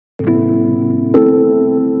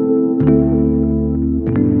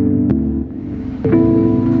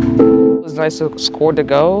nice to score the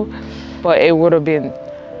goal, but it would have been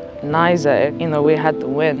nice that, you know, we had to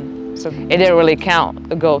win. So it didn't really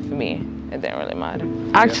count a goal for me. It didn't really matter.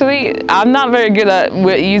 Actually, I'm not very good at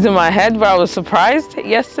using my head, but I was surprised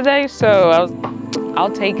yesterday, so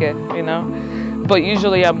I'll take it, you know. But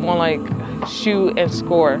usually I'm more like shoot and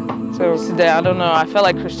score. So today, I don't know, I felt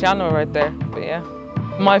like Cristiano right there, but yeah.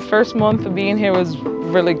 My first month of being here was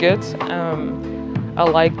really good. I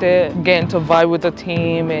liked it, getting to vibe with the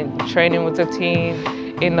team and training with the team,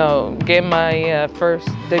 you know, getting my first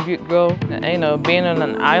debut goal, you know, being on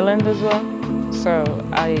an island as well. So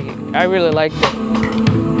I really liked it.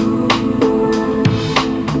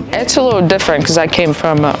 It's a little different because I came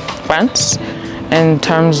from France in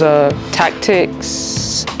terms of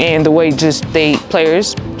tactics and the way just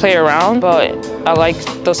players play around. But I like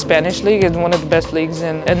the Spanish league. It's one of the best leagues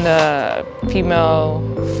in the female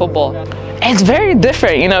football. It's very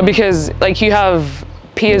different, you know, because like you have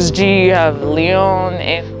PSG, you have Lyon,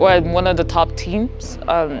 and we're one of the top teams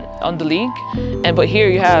on the league. But here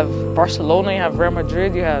you have Barcelona, you have Real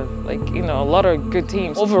Madrid, you have like, you know, a lot of good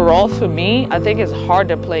teams. Overall for me, I think it's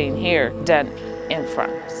harder playing here than in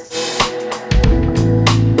France.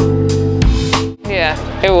 Yeah,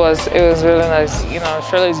 it was really nice. You know,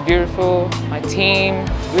 Australia's beautiful. My team,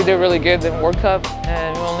 we did really good in World Cup,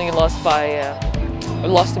 and we only lost we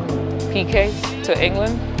lost in PKs to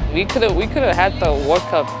England. We could have had the World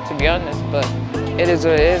Cup, to be honest, but it is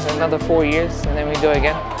what it is. Another 4 years, and then we do it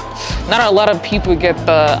again. Not a lot of people get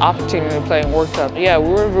the opportunity to play in World Cup. Yeah, we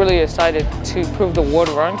were really excited to prove the world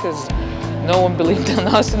wrong because no one believed in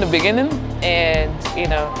us in the beginning, and you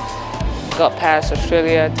know, got past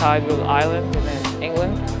Australia, tied with Ireland, and then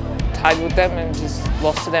England, tied with them, and just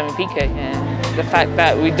lost to them in PK. And the fact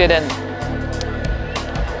that we didn't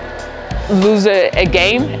lose a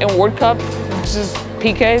game in World Cup, just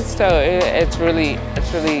PK, so it's really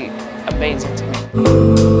amazing to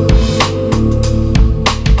me.